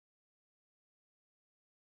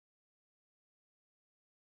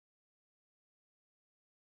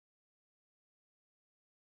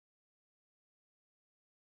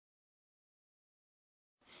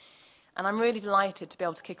And I'm really delighted to be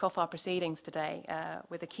able to kick off our proceedings today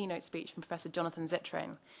with a keynote speech from Professor Jonathan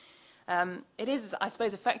Zittrain. It is, I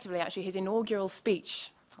suppose, effectively actually his inaugural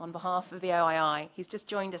speech on behalf of the OII. He's just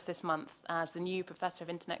joined us this month as the new Professor of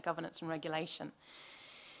Internet Governance and Regulation.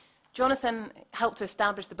 Jonathan helped to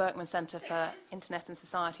establish the Berkman Center for Internet and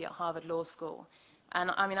Society at Harvard Law School.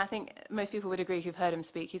 And I mean, I think most people would agree who've heard him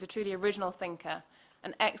speak. He's a truly original thinker,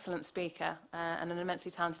 an excellent speaker, and an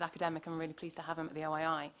immensely talented academic. I'm really pleased to have him at the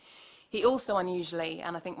OII. He also unusually,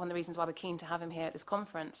 and I think one of the reasons why we're keen to have him here at this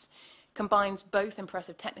conference, combines both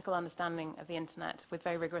impressive technical understanding of the internet with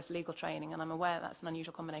very rigorous legal training, and I'm aware that's an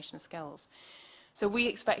unusual combination of skills. So we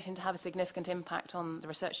expect him to have a significant impact on the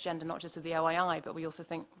research agenda, not just of the OII, but we also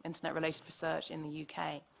think internet-related research in the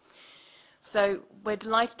UK. So we're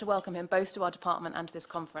delighted to welcome him both to our department and to this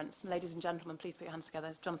conference. Ladies and gentlemen, please put your hands together.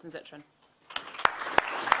 It's Jonathan Zittrain.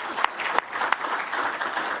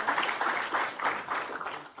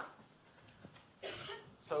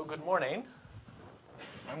 So good morning.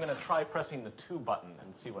 I'm going to try pressing the 2 button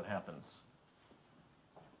and see what happens.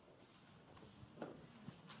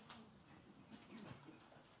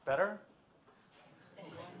 Better?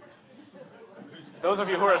 Those of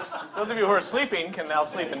you who are sleeping can now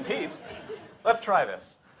sleep in peace. Let's try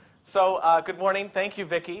this. So good morning. Thank you,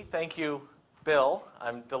 Vicki. Thank you, Bill.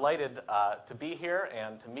 I'm delighted to be here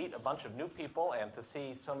and to meet a bunch of new people and to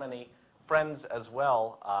see so many friends as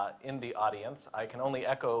well in the audience. I can only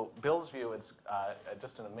echo Bill's view. It's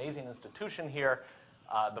just an amazing institution here.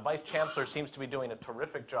 The Vice Chancellor seems to be doing a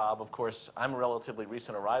terrific job. Of course, I'm a relatively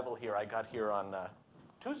recent arrival here. I got here on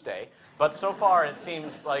Tuesday, but so far it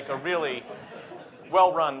seems like a really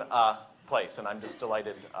well-run place, and I'm just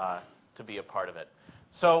delighted to be a part of it.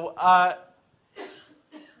 So I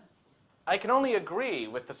can only agree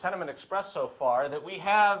with the sentiment expressed so far that we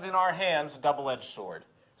have in our hands a double-edged sword,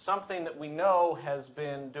 something that we know has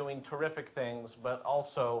been doing terrific things, but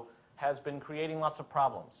also has been creating lots of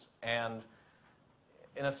problems. And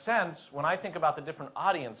in a sense, when I think about the different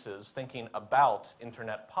audiences thinking about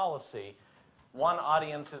internet policy, one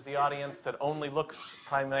audience is the audience that only looks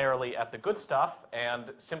primarily at the good stuff and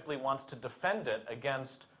simply wants to defend it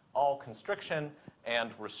against all constriction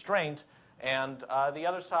and restraint. And the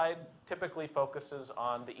other side typically focuses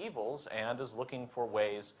on the evils and is looking for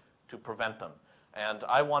ways to prevent them. And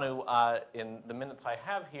I want to, in the minutes I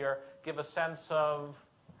have here, give a sense of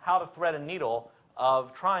how to thread a needle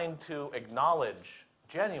of trying to acknowledge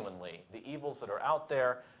genuinely the evils that are out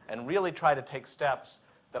there and really try to take steps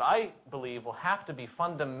that I believe will have to be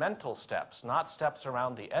fundamental steps, not steps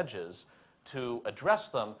around the edges, to address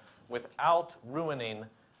them without ruining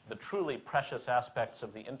the truly precious aspects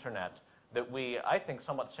of the internet that we, I think,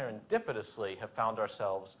 somewhat serendipitously have found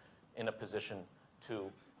ourselves in a position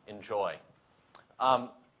to enjoy.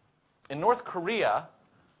 In North Korea,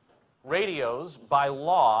 radios, by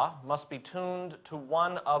law, must be tuned to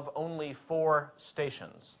one of only 4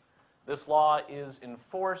 stations. This law is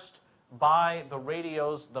enforced by the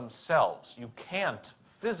radios themselves. You can't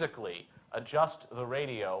physically adjust the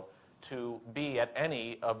radio to be at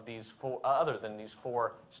any of these 4, other than these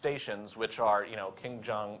 4 stations, which are, you know, Kim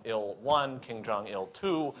Jong-il 1, Kim Jong-il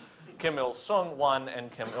 2, Kim Il-sung 1,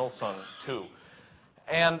 and Kim Il-sung 2.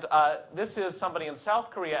 And this is somebody in South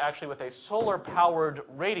Korea actually with a solar-powered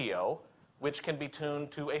radio, which can be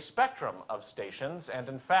tuned to a spectrum of stations. And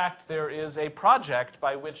in fact, there is a project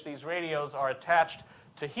by which these radios are attached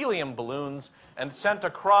to helium balloons and sent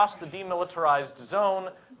across the demilitarized zone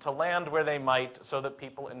to land where they might so that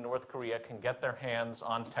people in North Korea can get their hands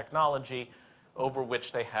on technology over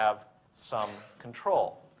which they have some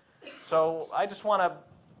control. So I just want to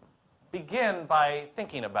begin by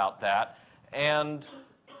thinking about that and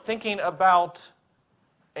thinking about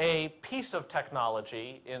a piece of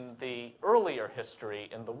technology in the earlier history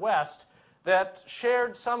in the West that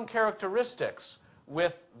shared some characteristics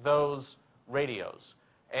with those radios,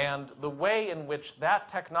 and the way in which that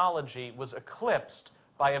technology was eclipsed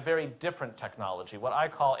by a very different technology, what I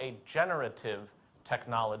call a generative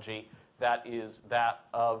technology, that is that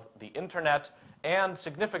of the internet, and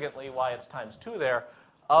significantly, why it's ×2 there,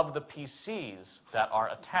 of the PCs that are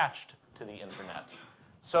attached to the internet.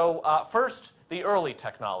 So first, the early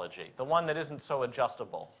technology, the one that isn't so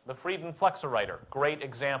adjustable. The Frieden Flexowriter, great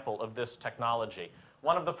example of this technology.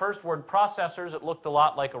 One of the first word processors, it looked a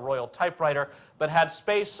lot like a Royal typewriter, but had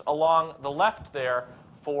space along the left there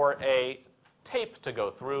for a tape to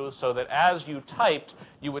go through, so that as you typed,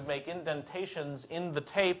 you would make indentations in the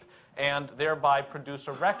tape and thereby produce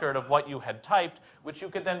a record of what you had typed, which you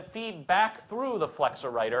could then feed back through the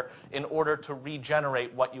Flexowriter in order to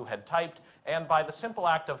regenerate what you had typed. And by the simple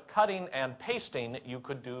act of cutting and pasting, you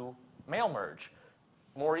could do mail merge.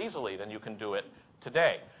 more easily than you can do it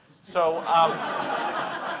today. So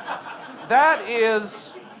that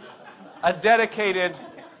is a dedicated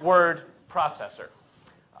word processor.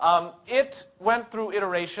 It went through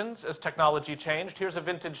iterations as technology changed. Here's a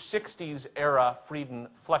vintage 60s era Frieden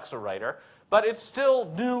Flexowriter, but it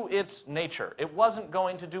still knew its nature. It wasn't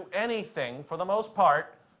going to do anything, for the most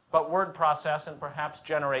part, but word process and perhaps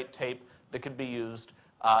generate tape that could be used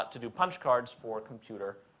to do punch cards for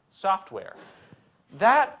computer software.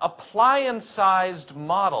 That appliance-sized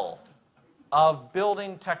model of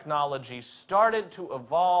building technology started to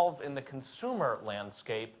evolve in the consumer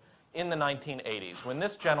landscape in the 1980s, when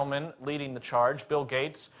this gentleman leading the charge, Bill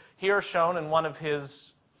Gates, here shown in one of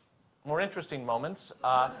his more interesting moments,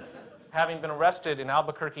 having been arrested in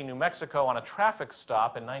Albuquerque, New Mexico on a traffic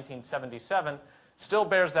stop in 1977, still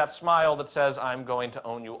bears that smile that says, "I'm going to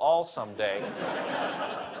own you all someday."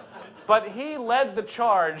 But he led the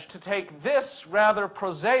charge to take this rather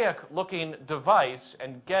prosaic-looking device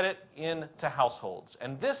and get it into households.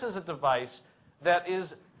 And this is a device that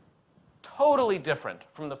is totally different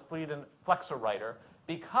from the Frieden Flexowriter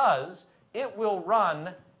because it will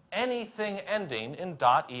run anything ending in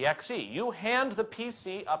 .exe. You hand the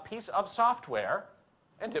PC a piece of software,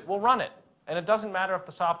 and it will run it. And it doesn't matter if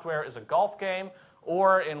the software is a golf game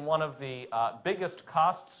or in one of the biggest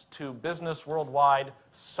costs to business worldwide,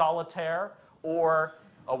 solitaire, or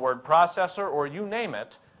a word processor, or you name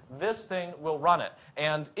it, this thing will run it.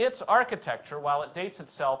 And its architecture, while it dates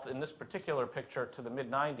itself in this particular picture to the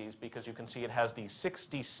mid-90s, because you can see it has the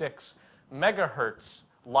 66 megahertz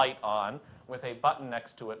light on with a button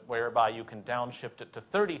next to it whereby you can downshift it to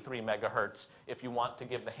 33 megahertz if you want to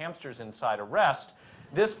give the hamsters inside a rest.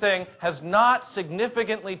 This thing has not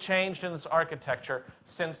significantly changed in its architecture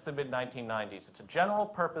since the mid-1990s. It's a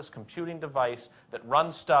general-purpose computing device that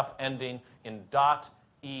runs stuff ending in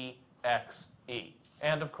 .exe.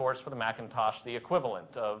 And, of course, for the Macintosh, the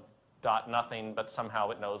equivalent of .nothing, but somehow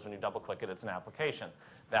it knows when you double-click it, it's an application,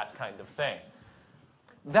 that kind of thing.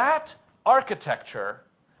 That architecture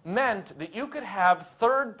meant that you could have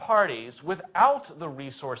third parties without the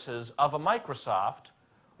resources of a Microsoft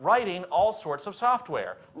writing all sorts of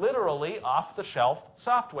software, literally off-the-shelf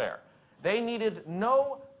software. They needed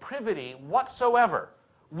no privity whatsoever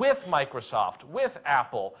with Microsoft, with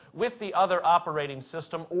Apple, with the other operating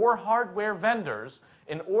system or hardware vendors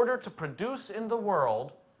in order to produce in the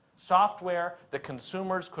world software that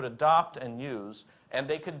consumers could adopt and use, and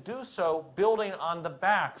they could do so building on the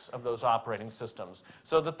backs of those operating systems,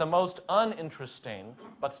 so that the most uninteresting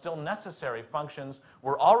but still necessary functions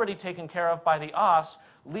were already taken care of by the OS,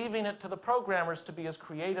 leaving it to the programmers to be as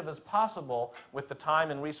creative as possible with the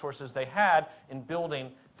time and resources they had in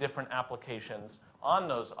building different applications on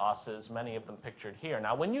those OSs, many of them pictured here.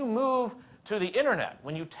 Now, when you move to the internet,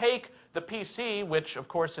 when you take the PC, which, of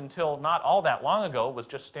course, until not all that long ago was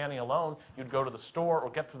just standing alone, you'd go to the store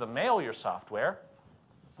or get through the mail your software,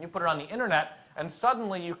 you put it on the internet, and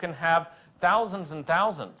suddenly you can have thousands and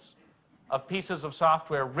thousands of pieces of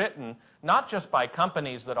software written, not just by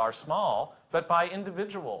companies that are small, but by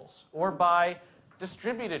individuals or by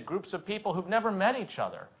distributed groups of people who've never met each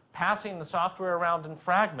other, passing the software around in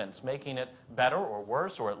fragments, making it better or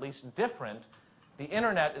worse or at least different. The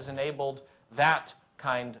internet has enabled that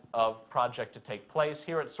kind of project to take place.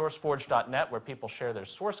 Here at sourceforge.net, where people share their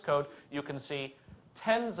source code, you can see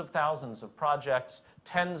tens of thousands of projects,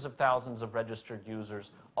 tens of thousands of registered users,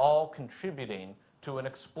 all contributing to an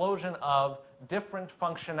explosion of different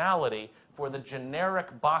functionality for the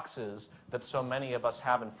generic boxes that so many of us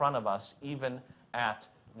have in front of us, even at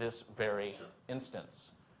this very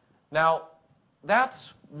instance. Now,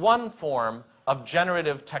 that's one form of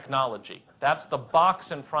generative technology. That's the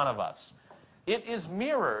box in front of us. It is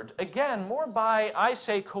mirrored, again, more by, I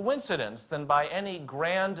say, coincidence than by any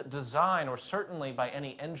grand design or certainly by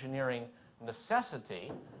any engineering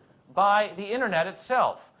necessity, by the internet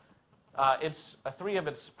itself. Three of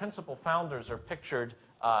its principal founders are pictured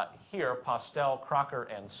here, Postel, Crocker,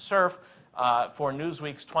 and Cerf, for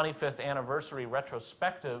Newsweek's 25th anniversary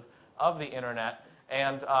retrospective of the internet.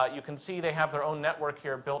 And you can see they have their own network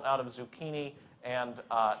here built out of zucchini and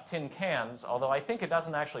tin cans, although I think it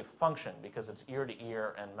doesn't actually function because it's ear to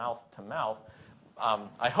ear and mouth to mouth.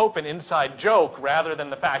 I hope an inside joke rather than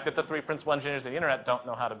the fact that the three principal engineers of the internet don't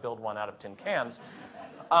know how to build one out of tin cans.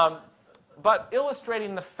 But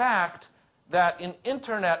illustrating the fact that in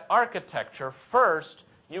internet architecture, first,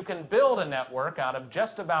 you can build a network out of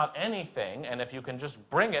just about anything, and if you can just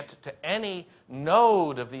bring it to any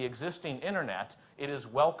node of the existing internet, it is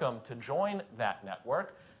welcome to join that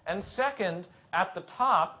network. And second, at the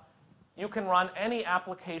top, you can run any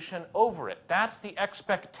application over it. That's the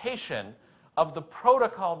expectation of the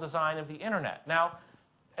protocol design of the internet. Now,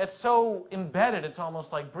 it's so embedded, it's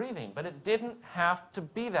almost like breathing, but it didn't have to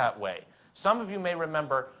be that way. Some of you may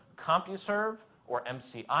remember CompuServe, or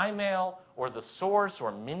MCImail, or The Source,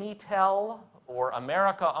 or Minitel, or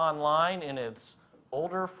America Online in its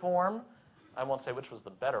older form. I won't say which was the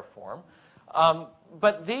better form.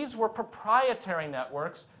 But these were proprietary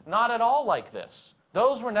networks, not at all like this.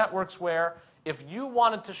 Those were networks where if you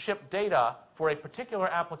wanted to ship data for a particular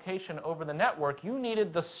application over the network, you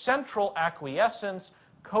needed the central acquiescence,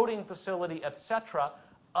 coding facility, etc.,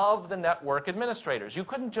 of the network administrators. You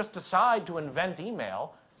couldn't just decide to invent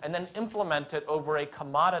email and then implement it over a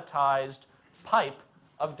commoditized pipe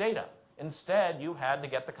of data. Instead, you had to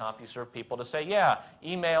get the CompuServe people to say, yeah,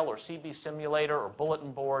 email or CB Simulator or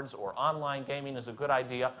bulletin boards or online gaming is a good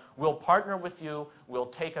idea. We'll partner with you. We'll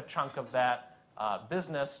take a chunk of that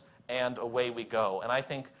business, and away we go. And I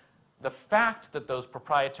think the fact that those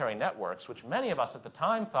proprietary networks, which many of us at the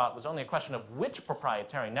time thought was only a question of which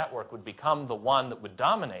proprietary network would become the one that would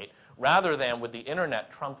dominate, rather than would the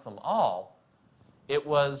internet trump them all, it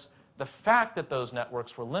was the fact that those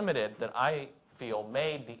networks were limited that I feel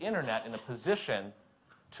made the internet in a position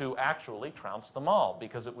to actually trounce them all,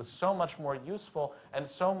 because it was so much more useful and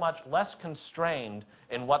so much less constrained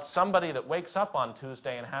in what somebody that wakes up on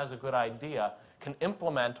Tuesday and has a good idea can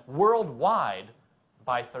implement worldwide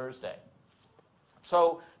by Thursday.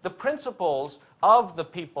 So the principles of the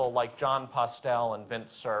people like John Postel and Vint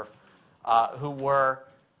Cerf, who were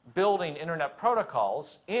building internet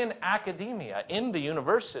protocols in academia, in the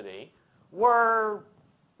university, were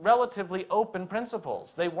relatively open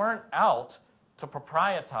principles. They weren't out to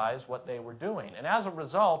proprietize what they were doing. And as a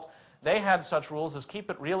result, they had such rules as keep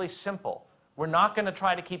it really simple. We're not going to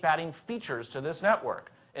try to keep adding features to this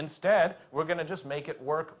network. Instead, we're going to just make it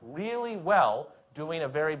work really well doing a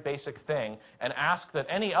very basic thing and ask that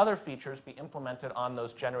any other features be implemented on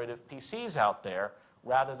those generative PCs out there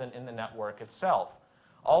rather than in the network itself.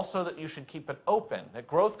 Also, that you should keep it open, that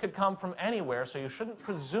growth could come from anywhere, so you shouldn't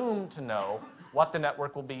presume to know what the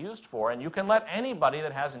network will be used for. And you can let anybody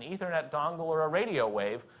that has an Ethernet dongle or a radio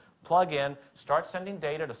wave plug in, start sending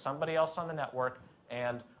data to somebody else on the network,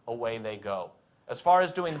 and away they go. As far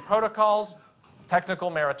as doing the protocols,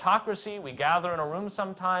 technical meritocracy, we gather in a room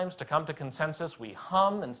sometimes to come to consensus. We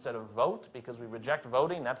hum instead of vote because we reject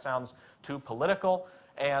voting. That sounds too political.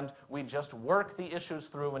 And we just work the issues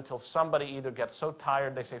through until somebody either gets so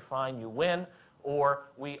tired they say, fine, you win, or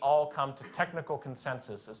we all come to technical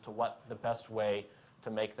consensus as to what the best way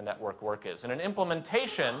to make the network work is. In an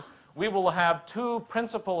implementation, we will have two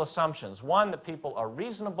principal assumptions. One, that people are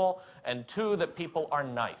reasonable, and two, that people are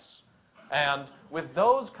nice. And with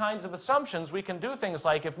those kinds of assumptions, we can do things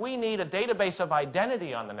like if we need a database of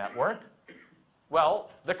identity on the network, well,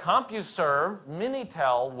 the CompuServe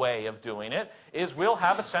Minitel way of doing it is we'll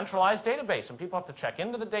have a centralized database, and people have to check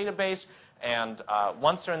into the database, and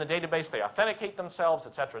once they're in the database, they authenticate themselves,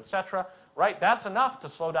 et cetera, right? That's enough to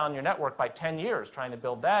slow down your network by 10 years trying to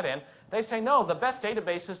build that in. They say, no, the best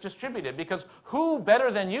database is distributed, because who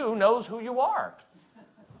better than you knows who you are?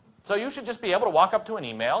 So you should just be able to walk up to an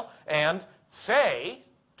email and say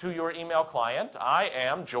to your email client, I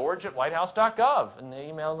am George@whitehouse.gov. And the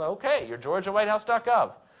email is, okay, you're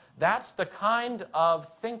George@whitehouse.gov. That's the kind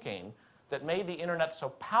of thinking that made the internet so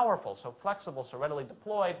powerful, so flexible, so readily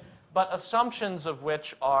deployed, but assumptions of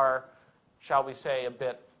which are, shall we say, a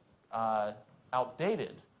bit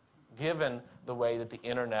outdated, given the way that the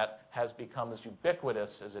internet has become as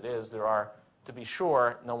ubiquitous as it is. There are, to be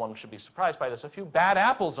sure, no one should be surprised by this, a few bad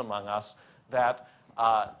apples among us that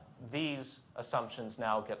these assumptions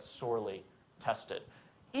now get sorely tested.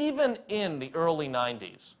 Even in the early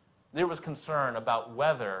 90s, there was concern about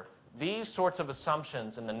whether these sorts of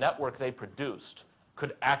assumptions in the network they produced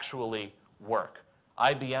could actually work.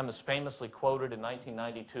 IBM is famously quoted in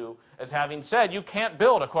 1992 as having said, you can't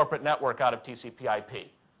build a corporate network out of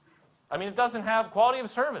TCP/IP. I mean, it doesn't have quality of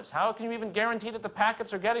service. How can you even guarantee that the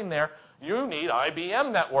packets are getting there? You need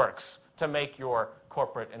IBM networks to make your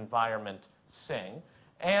corporate environment sing.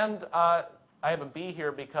 And I have a bee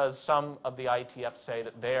here because some of the IETF say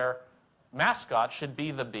that their mascot should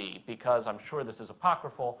be the bee, because I'm sure this is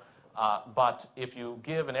apocryphal, but if you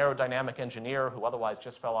give an aerodynamic engineer who otherwise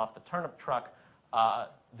just fell off the turnip truck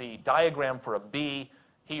the diagram for a bee,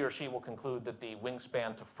 he or she will conclude that the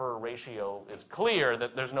wingspan to fur ratio is clear,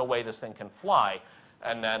 that there's no way this thing can fly.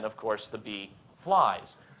 And then, of course, the bee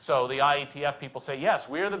flies. So the IETF people say, yes,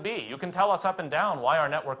 we're the bee. You can tell us up and down why our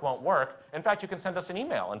network won't work. In fact, you can send us an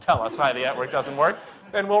email and tell us why the network doesn't work,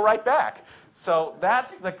 and we'll write back. So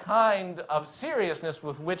that's the kind of seriousness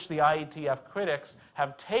with which the IETF critics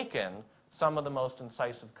have taken some of the most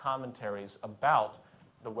incisive commentaries about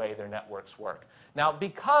the way their networks work. Now,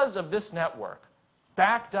 because of this network,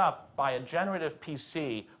 backed up by a generative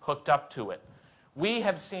PC hooked up to it, we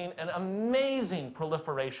have seen an amazing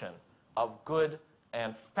proliferation of good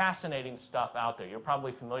and fascinating stuff out there. You're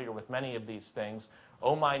probably familiar with many of these things.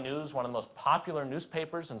 Oh My News, one of the most popular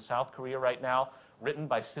newspapers in South Korea right now, written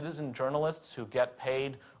by citizen journalists who get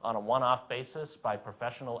paid on a one-off basis by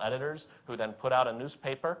professional editors who then put out a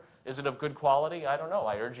newspaper. Is it of good quality? I don't know.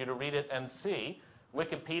 I urge you to read it and see.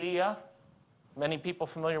 Wikipedia, many people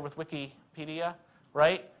familiar with Wikipedia,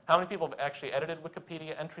 right? How many people have actually edited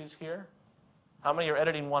Wikipedia entries here? How many are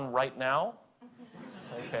editing one right now?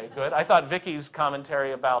 Okay, good. I thought Vicky's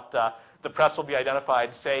commentary about the press will be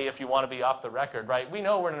identified, say if you want to be off the record, right? We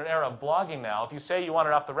know we're in an era of blogging now. If you say you want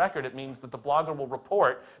it off the record, it means that the blogger will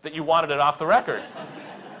report that you wanted it off the record,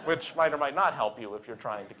 which might or might not help you if you're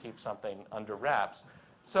trying to keep something under wraps.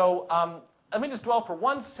 So let me just dwell for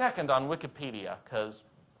 1 second on Wikipedia, because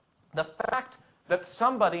the fact that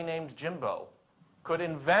somebody named Jimbo could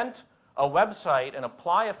invent a website and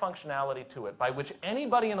apply a functionality to it by which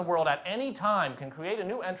anybody in the world at any time can create a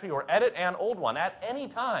new entry or edit an old one at any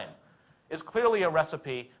time is clearly a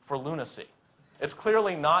recipe for lunacy. It's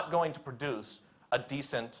clearly not going to produce a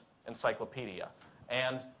decent encyclopedia.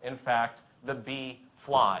 And in fact, the bee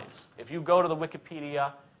flies. If you go to the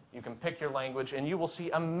Wikipedia, you can pick your language, and you will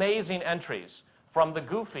see amazing entries from the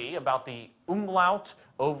goofy about the umlaut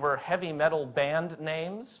over heavy metal band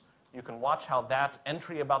names. You can watch how that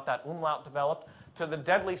entry about that umlaut developed, to the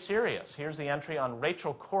deadly serious. Here's the entry on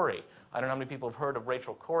Rachel Corrie. I don't know how many people have heard of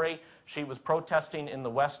Rachel Corrie. She was protesting in the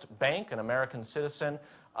West Bank, an American citizen,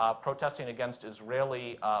 protesting against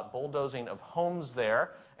Israeli bulldozing of homes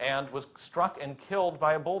there, and was struck and killed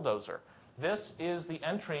by a bulldozer. This is the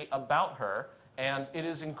entry about her, and it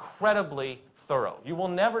is incredibly thorough. You will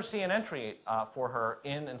never see an entry for her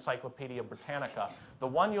in Encyclopedia Britannica. The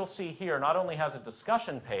one you'll see here not only has a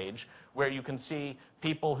discussion page where you can see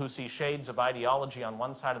people who see shades of ideology on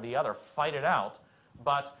one side or the other fight it out,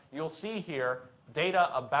 but you'll see here data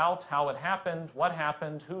about how it happened, what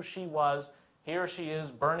happened, who she was. Here she is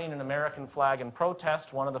burning an American flag in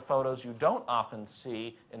protest, one of the photos you don't often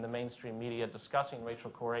see in the mainstream media discussing Rachel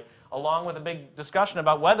Corrie, along with a big discussion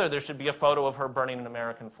about whether there should be a photo of her burning an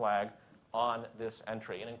American flag on this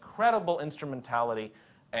entry. An incredible instrumentality,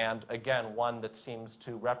 and again, one that seems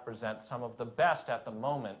to represent some of the best at the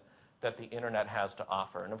moment that the internet has to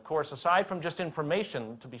offer. And of course, aside from just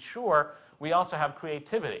information, to be sure, we also have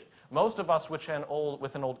creativity. Most of us with an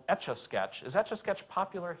old Etch-a-Sketch. Is Etch-a-Sketch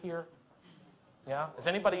popular here? Yeah? Is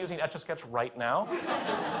anybody using Etch-a-Sketch right now?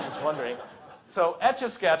 Just wondering. So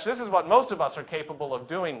Etch-a-Sketch, this is what most of us are capable of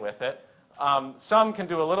doing with it. Some can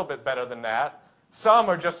do a little bit better than that. Some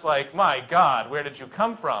are just like, my God, where did you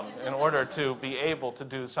come from, in order to be able to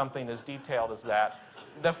do something as detailed as that.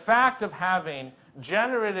 The fact of having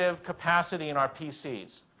generative capacity in our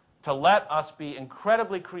PCs to let us be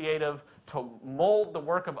incredibly creative, to mold the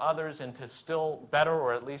work of others into still better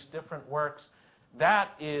or at least different works, that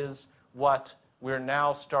is what we're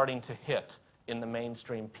now starting to hit in the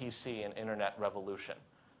mainstream PC and internet revolution.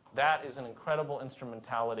 That is an incredible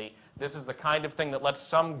instrumentality. This is the kind of thing that lets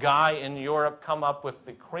some guy in Europe come up with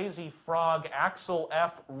the Crazy Frog Axel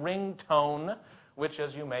F ringtone, which,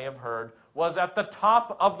 as you may have heard, was at the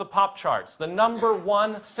top of the pop charts. The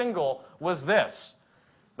 #1 single was this.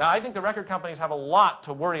 Now, I think the record companies have a lot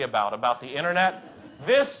to worry about the internet.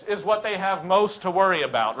 This is what they have most to worry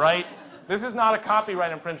about, right? This is not a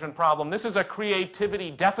copyright infringement problem. This is a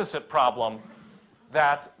creativity deficit problem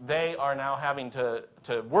that they are now having to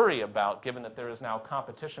worry about, given that there is now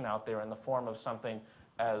competition out there in the form of something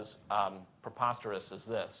as preposterous as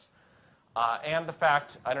this. And the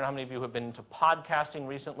fact, I don't know how many of you have been into podcasting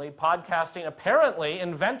recently. Podcasting apparently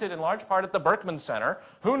invented in large part at the Berkman Center.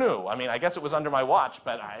 Who knew? I mean, I guess it was under my watch,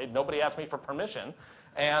 but nobody asked me for permission.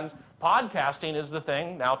 And podcasting is the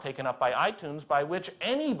thing now taken up by iTunes by which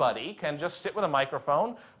anybody can just sit with a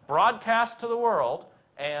microphone, broadcast to the world.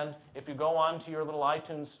 And if you go on to your little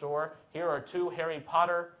iTunes store, here are 2 Harry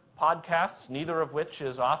Potter podcasts, neither of which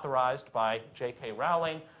is authorized by J.K.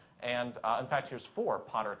 Rowling. And in fact, here's 4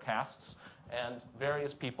 Pottercasts, and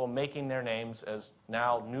various people making their names as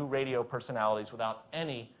now new radio personalities without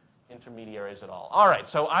any intermediaries at all. All right,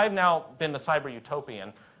 so I've now been the cyber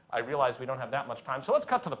utopian. I realize we don't have that much time, so let's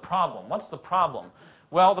cut to the problem. What's the problem?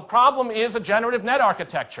 Well, the problem is a generative net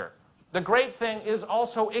architecture. The great thing is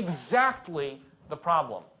also exactly the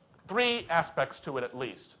problem. 3 aspects to it at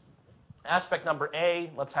least. Aspect number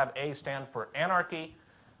A, let's have A stand for anarchy.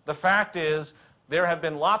 The fact is there have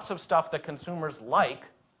been lots of stuff that consumers like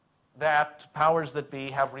that powers that be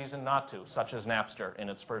have reason not to, such as Napster in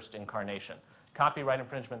its first incarnation. Copyright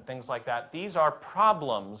infringement, things like that. These are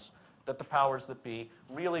problems that the powers that be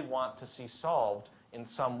really want to see solved in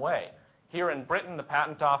some way. Here in Britain, the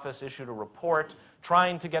Patent Office issued a report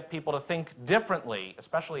trying to get people to think differently,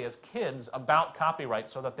 especially as kids, about copyright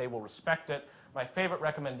so that they will respect it. My favorite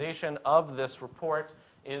recommendation of this report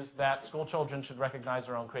is that school children should recognize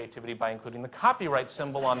their own creativity by including the copyright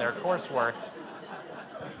symbol on their coursework.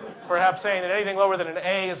 Perhaps saying that anything lower than an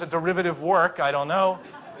A is a derivative work, I don't know,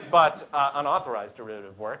 but unauthorized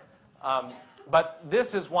derivative work. But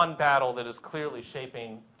this is one battle that is clearly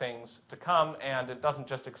shaping things to come, and it doesn't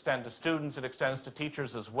just extend to students, it extends to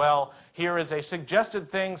teachers as well. Here is a suggested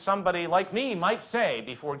thing somebody like me might say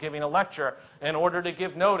before giving a lecture in order to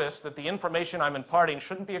give notice that the information I'm imparting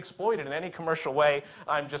shouldn't be exploited in any commercial way.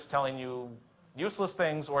 I'm just telling you useless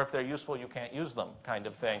things, or if they're useful, you can't use them, kind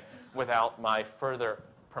of thing, without my further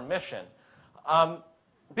permission.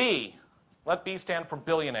 B, let B stand for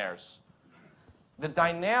billionaires. The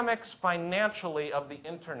dynamics financially of the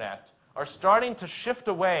internet are starting to shift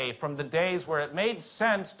away from the days where it made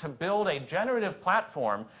sense to build a generative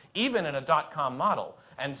platform, even in a dot-com model,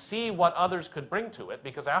 and see what others could bring to it.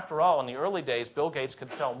 Because after all, in the early days, Bill Gates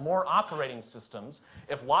could sell more operating systems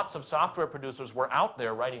if lots of software producers were out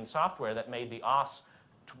there writing software that made the OS,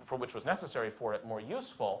 for which was necessary for it, more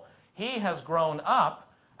useful. He has grown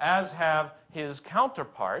up, as have his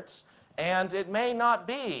counterparts. And it may not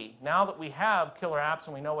be, now that we have killer apps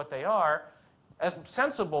and we know what they are, as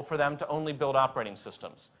sensible for them to only build operating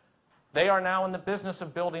systems. They are now in the business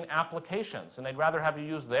of building applications, and they'd rather have you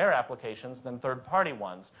use their applications than third-party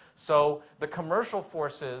ones. So the commercial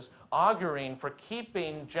forces auguring for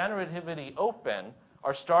keeping generativity open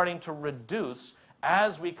are starting to reduce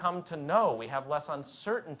as we come to know. We have less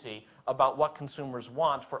uncertainty about what consumers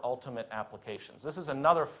want for ultimate applications. This is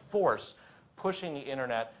another force pushing the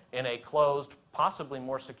internet in a closed, possibly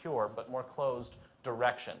more secure, but more closed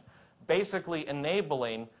direction. Basically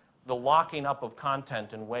enabling the locking up of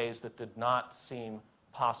content in ways that did not seem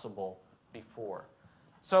possible before.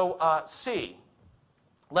 So C,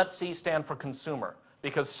 let C stand for consumer.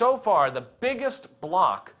 Because so far, the biggest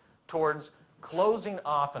block towards closing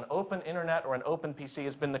off an open internet or an open PC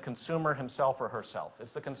has been the consumer himself or herself.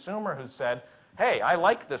 It's the consumer who said, hey, I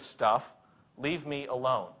like this stuff, leave me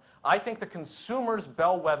alone. I think the consumer's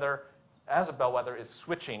bellwether, as a bellwether, is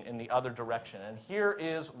switching in the other direction. And here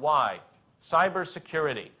is why.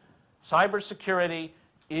 Cybersecurity. Cybersecurity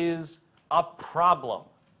is a problem.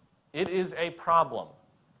 It is a problem.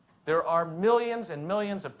 There are millions and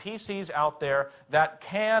millions of PCs out there that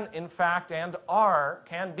can, in fact, and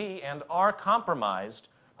can be and are compromised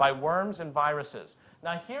by worms and viruses.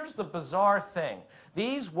 Now, here's the bizarre thing.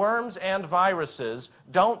 These worms and viruses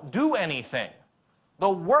don't do anything. The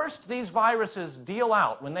worst these viruses deal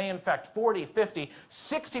out when they infect 40, 50,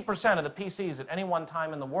 60% of the PCs at any one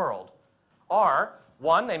time in the world are,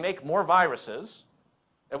 one, they make more viruses,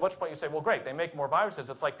 at which point you say, well, great, they make more viruses.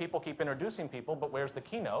 It's like people keep introducing people, but where's the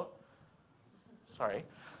keynote? Sorry.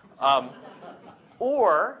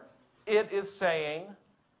 Or it is saying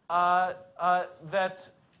that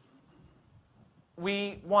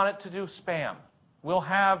we want it to do spam. We'll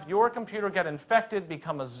have your computer get infected,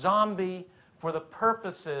 become a zombie, for the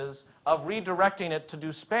purposes of redirecting it to do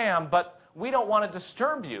spam, but we don't want to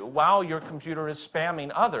disturb you while your computer is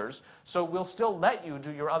spamming others, so we'll still let you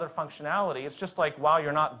do your other functionality. It's just like while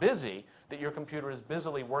you're not busy, that your computer is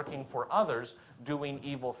busily working for others doing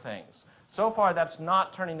evil things. So far, that's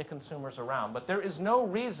not turning the consumers around, but there is no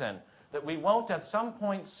reason that we won't at some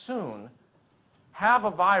point soon have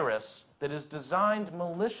a virus that is designed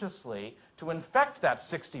maliciously to infect that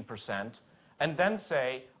 60% and then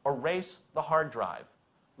say, erase the hard drive.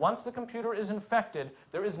 Once the computer is infected,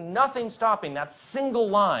 there is nothing stopping that single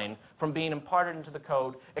line from being imparted into the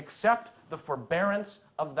code except the forbearance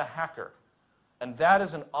of the hacker. And that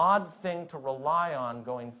is an odd thing to rely on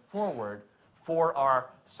going forward for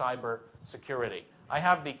our cyber security. I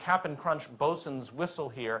have the Cap'n Crunch bosun's whistle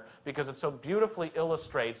here because it so beautifully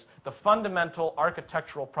illustrates the fundamental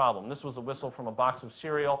architectural problem. This was a whistle from a box of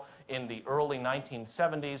cereal in the early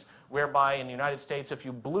 1970s, whereby in the United States, if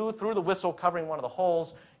you blew through the whistle covering one of the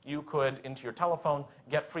holes, you could, into your telephone,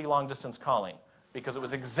 get free long-distance calling, because it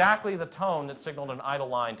was exactly the tone that signaled an idle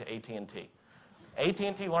line to AT&T.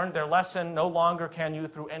 AT&T learned their lesson. No longer can you,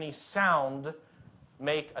 through any sound,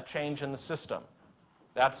 make a change in the system.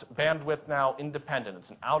 That's bandwidth now independent. It's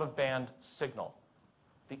an out-of-band signal.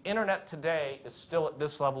 The internet today is still at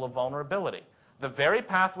this level of vulnerability. The very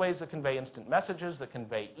pathways that convey instant messages, that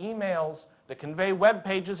convey emails, that convey web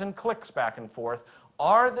pages and clicks back and forth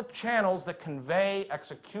are the channels that convey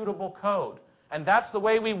executable code. And that's the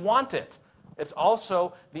way we want it. It's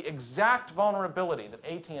also the exact vulnerability that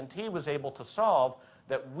AT&T was able to solve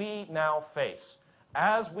that we now face.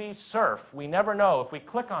 As we surf, we never know if we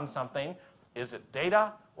click on something, is it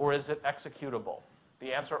data or is it executable?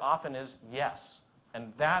 The answer often is yes.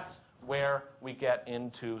 And that's where we get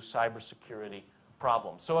into cybersecurity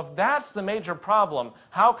problems. So if that's the major problem,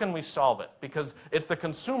 how can we solve it? Because it's the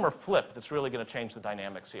consumer flip that's really going to change the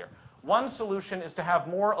dynamics here. One solution is to have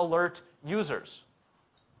more alert users.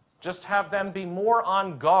 Just have them be more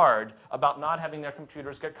on guard about not having their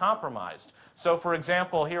computers get compromised. So for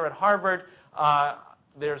example, here at Harvard,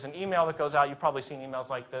 there's an email that goes out. You've probably seen emails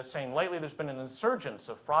like this saying lately there's been an insurgence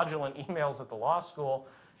of fraudulent emails at the law school.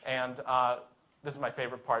 And this is my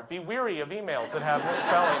favorite part. Be wary of emails that have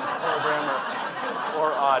misspellings or grammar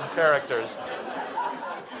or odd characters.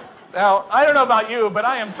 Now, I don't know about you, but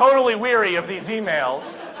I am totally weary of these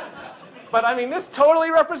emails. But I mean, this totally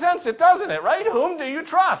represents it, doesn't it, right? Whom do you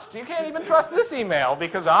trust? You can't even trust this email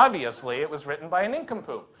because obviously it was written by a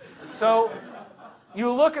nincompoop. So you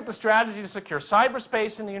look at the strategy to secure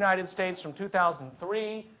cyberspace in the United States from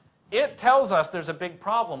 2003. It tells us there's a big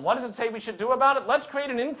problem. What does it say we should do about it? Let's create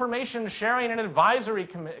an information sharing and advisory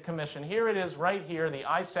commission. Here it is right here, the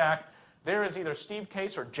ISAC. There is either Steve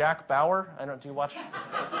Case or Jack Bauer. Do you watch?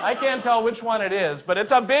 I can't tell which one it is, but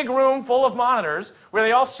it's a big room full of monitors where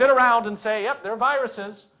they all sit around and say, yep, there are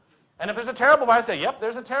viruses. And if there's a terrible virus, say, yep,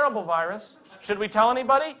 there's a terrible virus. Should we tell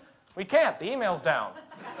anybody? We can't. The email's down.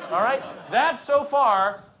 All right? That's so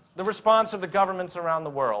far the response of the governments around the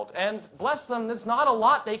world. And bless them, there's not a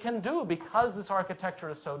lot they can do because this architecture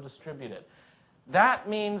is so distributed. That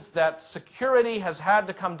means that security has had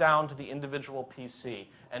to come down to the individual PC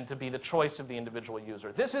and to be the choice of the individual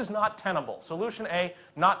user. This is not tenable. Solution A,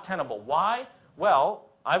 not tenable. Why? Well,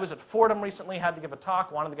 I was at Fordham recently, had to give a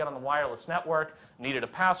talk, wanted to get on the wireless network, needed a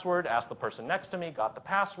password, asked the person next to me, got the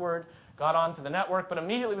password, got onto the network, but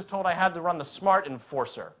immediately was told I had to run the Smart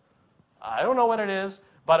Enforcer. I don't know what it is,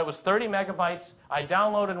 but it was 30 megabytes. I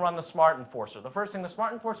download and run the Smart Enforcer. The first thing the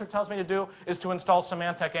Smart Enforcer tells me to do is to install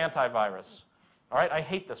Symantec Antivirus. All right, I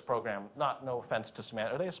hate this program. No offense to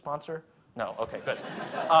Symantec. Are they a sponsor? No, okay, good.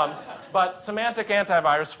 But Symantec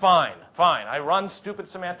Antivirus, fine. I run stupid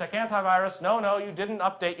Symantec Antivirus. No, you didn't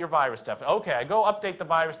update your virus definition. Okay, I go update the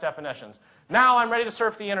virus definitions. Now I'm ready to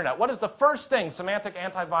surf the internet. What is the first thing Symantec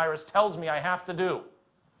Antivirus tells me I have to do?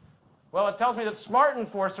 Well, it tells me that Smart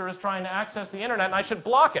Enforcer is trying to access the internet and I should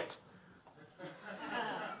block it.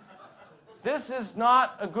 This is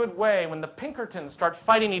not a good way when the Pinkertons start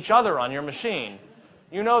fighting each other on your machine.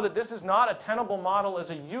 You know that this is not a tenable model as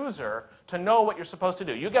a user to know what you're supposed to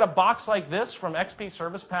do. You get a box like this from XP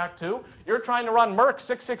Service Pack 2, you're trying to run Merc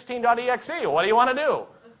 616.exe. What do you want to do?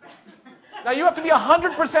 Now, you have to be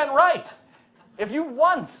 100% right. If you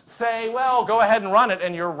once say, well, go ahead and run it,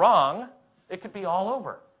 and you're wrong, it could be all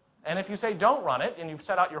over. And if you say don't run it, and you've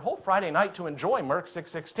set out your whole Friday night to enjoy Merc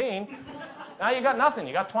 616, now you got nothing.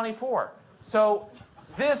 You got 24. So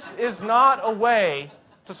this is not a way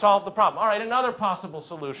to solve the problem. All right, another possible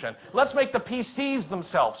solution. Let's make the PCs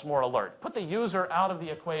themselves more alert. Put the user out of the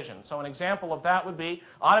equation. So an example of that would be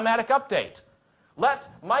automatic update. Let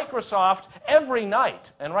Microsoft every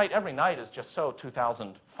night, and right, every night is just so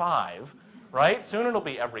 2005, right? Soon it'll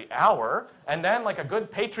be every hour, and then like a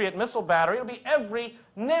good Patriot missile battery, it'll be every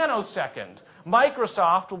nanosecond.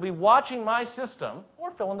 Microsoft will be watching my system, or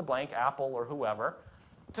fill in the blank, Apple or whoever,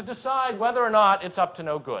 to decide whether or not it's up to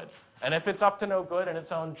no good. And if it's up to no good in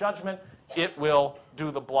its own judgment, it will do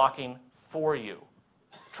the blocking for you.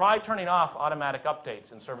 Try turning off automatic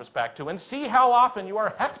updates in Service Pack 2 and see how often you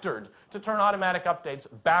are hectored to turn automatic updates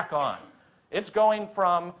back on. It's going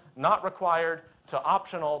from not required to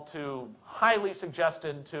optional to highly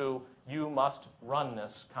suggested to you must run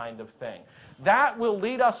this kind of thing. That will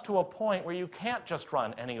lead us to a point where you can't just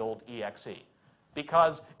run any old exe,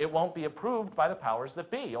 because it won't be approved by the powers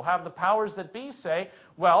that be. You'll have the powers that be say,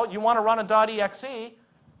 well, you want to run a .exe,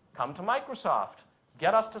 come to Microsoft.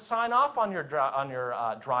 Get us to sign off on your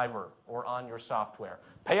driver or on your software.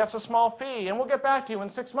 Pay us a small fee, and we'll get back to you in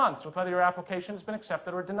 6 months with whether your application has been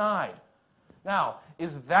accepted or denied. Now,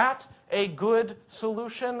 is that a good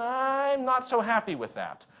solution? I'm not so happy with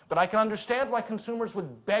that. But I can understand why consumers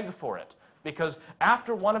would beg for it. Because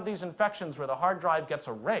after one of these infections where the hard drive gets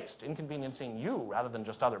erased, inconveniencing you rather than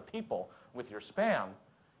just other people with your spam,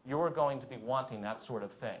 you're going to be wanting that sort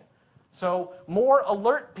of thing. So more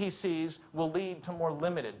alert PCs will lead to more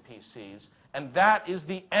limited PCs, and that is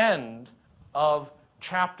the end of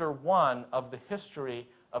chapter 1 of the history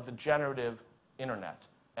of the generative internet.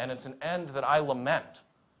 And it's an end that I lament.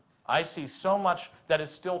 I see so much that is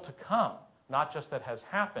still to come, not just that has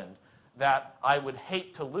happened, that I would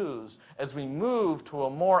hate to lose as we move to a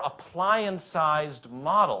more appliance-sized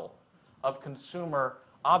model of consumer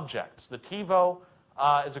objects. The TiVo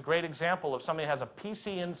is a great example of something that has a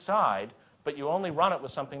PC inside, but you only run it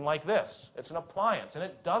with something like this. It's an appliance, and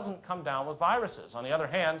it doesn't come down with viruses. On the other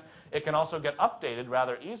hand, it can also get updated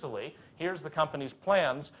rather easily. Here's the company's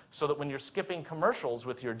plans so that when you're skipping commercials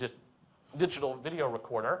with your digital video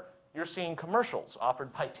recorder, you're seeing commercials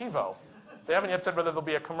offered by TiVo. They haven't yet said whether there'll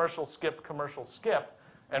be a commercial skip,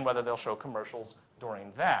 and whether they'll show commercials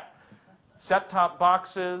during that. Set-top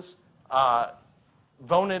boxes,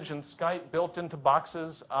 Vonage and Skype built into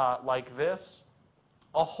boxes like this.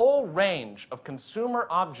 A whole range of consumer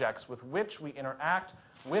objects with which we interact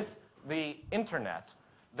with the internet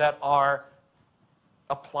that are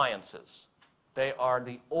appliances. They are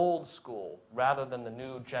the old school rather than the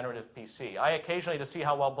new generative PC. I occasionally, to see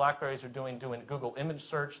how well BlackBerries are doing Google image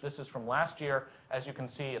search. This is from last year. As you can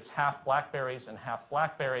see, it's half BlackBerries and half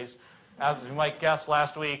BlackBerries. As you might guess,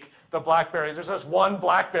 last week, the BlackBerries, there's just one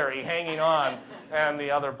BlackBerry hanging on and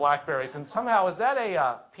the other BlackBerries. And somehow, is that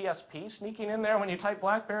a PSP sneaking in there when you type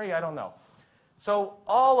BlackBerry? I don't know. So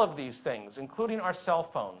all of these things, including our cell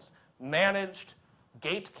phones, managed,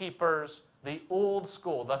 gatekeepers, the old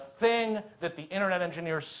school, the thing that the internet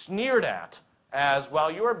engineers sneered at as,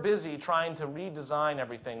 while you're busy trying to redesign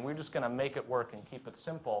everything, we're just going to make it work and keep it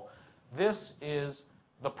simple. This is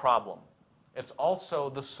the problem. It's also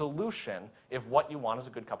the solution if what you want is a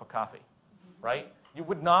good cup of coffee, right? You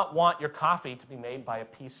would not want your coffee to be made by a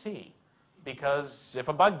PC, because if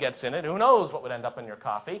a bug gets in it, who knows what would end up in your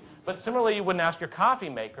coffee. But similarly, you wouldn't ask your coffee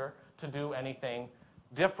maker to do anything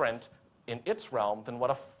different in its realm than what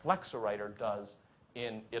a Flexowriter does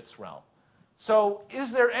in its realm. So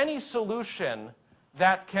is there any solution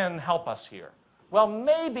that can help us here? Well,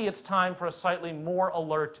 maybe it's time for a slightly more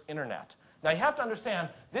alert internet. Now, you have to understand,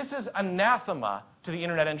 this is anathema to the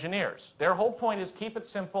internet engineers. Their whole point is keep it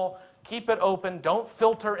simple, keep it open, don't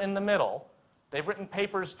filter in the middle. They've written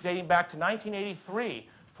papers dating back to 1983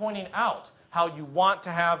 pointing out how you want to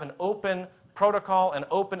have an open protocol and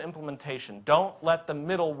open implementation. Don't let the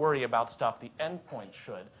middle worry about stuff. The endpoint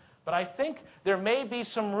should. But I think there may be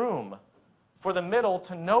some room for the middle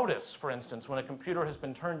to notice, for instance, when a computer has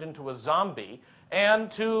been turned into a zombie,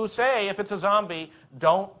 and to say, if it's a zombie,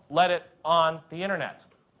 don't let it on the internet.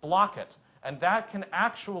 Block it. And that can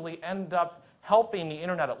actually end up helping the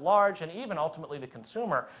internet at large, and even ultimately the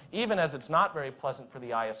consumer, even as it's not very pleasant for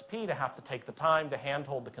the ISP to have to take the time to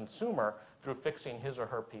handhold the consumer through fixing his or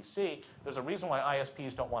her PC. There's a reason why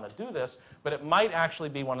ISPs don't want to do this, but it might actually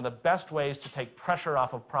be one of the best ways to take pressure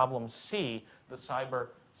off of problem C, the cyber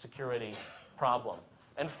security problem.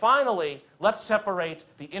 And finally, let's separate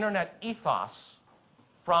the internet ethos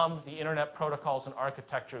from the internet protocols and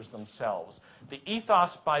architectures themselves. The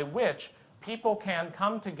ethos by which people can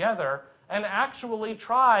come together and actually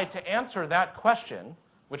try to answer that question,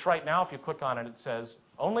 which right now, if you click on it, it says,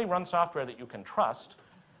 only run software that you can trust.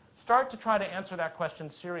 Start to try to answer that question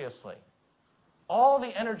seriously. All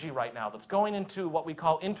the energy right now that's going into what we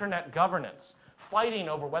call internet governance, fighting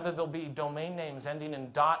over whether there'll be domain names ending in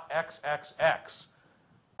 .xxx.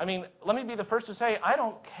 I mean, let me be the first to say, I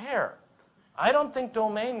don't care. I don't think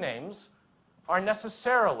domain names are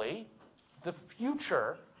necessarily the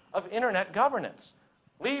future of internet governance.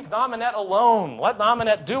 Leave Nominet alone. Let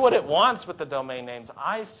Nominet do what it wants with the domain names,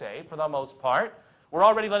 I say, for the most part. We're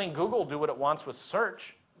already letting Google do what it wants with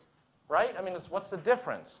search, right? I mean, what's the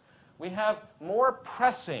difference? We have more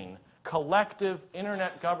pressing collective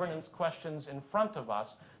internet governance questions in front of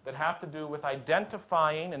us that have to do with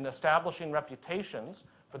identifying and establishing reputations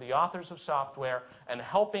for the authors of software and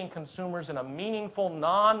helping consumers in a meaningful,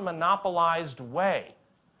 non-monopolized way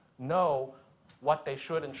know what they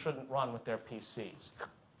should and shouldn't run with their PCs.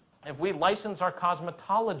 If we license our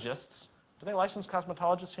cosmetologists, do they license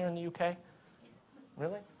cosmetologists here in the UK?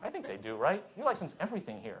 Really? I think they do, right? You license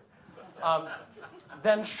everything here.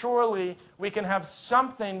 Then surely we can have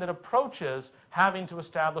something that approaches having to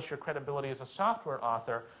establish your credibility as a software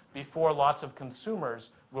author before lots of consumers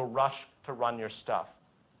will rush to run your stuff.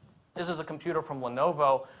 This is a computer from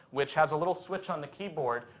Lenovo, which has a little switch on the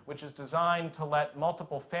keyboard, which is designed to let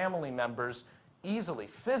multiple family members easily,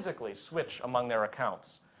 physically switch among their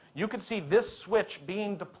accounts. You could see this switch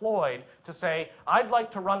being deployed to say, I'd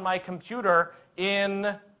like to run my computer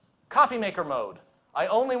in coffee maker mode. I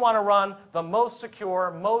only want to run the most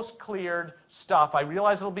secure, most cleared stuff. I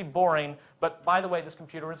realize it'll be boring, but by the way, this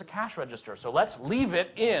computer is a cash register, so let's leave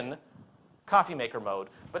it in coffee maker mode.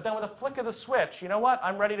 But then with a flick of the switch, you know what?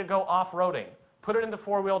 I'm ready to go off-roading. Put it into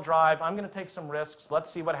four-wheel drive. I'm going to take some risks.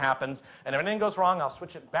 Let's see what happens. And if anything goes wrong, I'll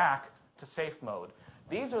switch it back to safe mode.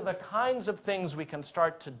 These are the kinds of things we can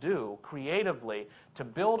start to do creatively to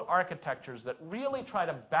build architectures that really try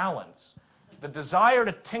to balance the desire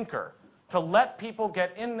to tinker, to let people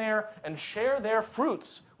get in there and share their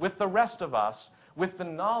fruits with the rest of us, with the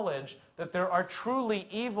knowledge that there are truly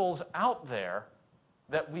evils out there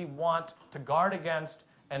that we want to guard against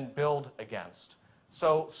and build against.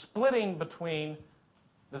 So splitting between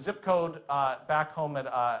the zip code back home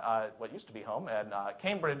at what used to be home at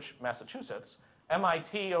Cambridge, Massachusetts,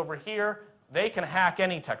 MIT over here, they can hack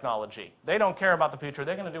any technology. They don't care about the future.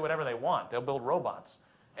 They're going to do whatever they want. They'll build robots.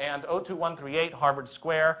 And 02138, Harvard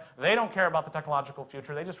Square, they don't care about the technological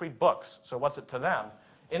future. They just read books. So what's it to them?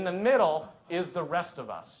 In the middle is the rest of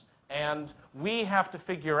us. And we have to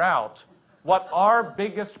figure out what our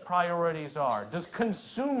biggest priorities are. Does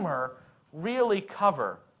consumer really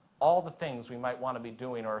cover all the things we might want to be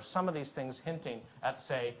doing, or are some of these things hinting at,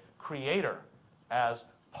 say, creator as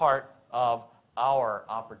part of our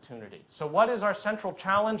opportunity? So what is our central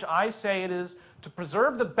challenge? I say it is to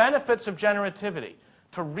preserve the benefits of generativity,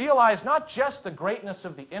 to realize not just the greatness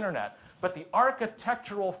of the internet, but the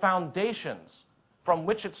architectural foundations from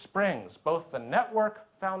which it springs, both the network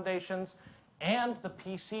foundations and the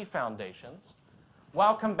PC foundations,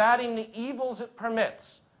 while combating the evils it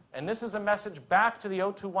permits. And this is a message back to the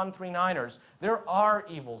 02139ers. There are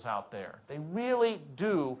evils out there. They really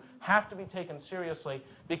do have to be taken seriously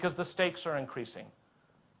because the stakes are increasing.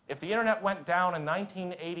 If the internet went down in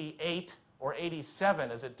 1988 or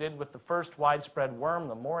 87, as it did with the first widespread worm,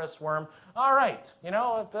 the Morris worm, all right, you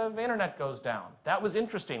know, if the internet goes down. That was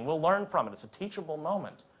interesting. We'll learn from it. It's a teachable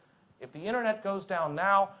moment. If the internet goes down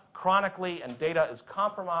now, chronically, and data is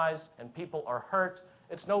compromised, and people are hurt,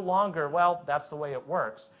 it's no longer, well, that's the way it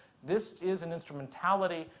works. This is an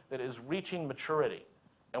instrumentality that is reaching maturity.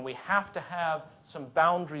 And we have to have some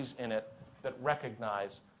boundaries in it that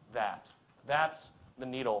recognize that. That's the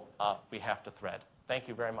needle we have to thread. Thank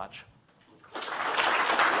you very much.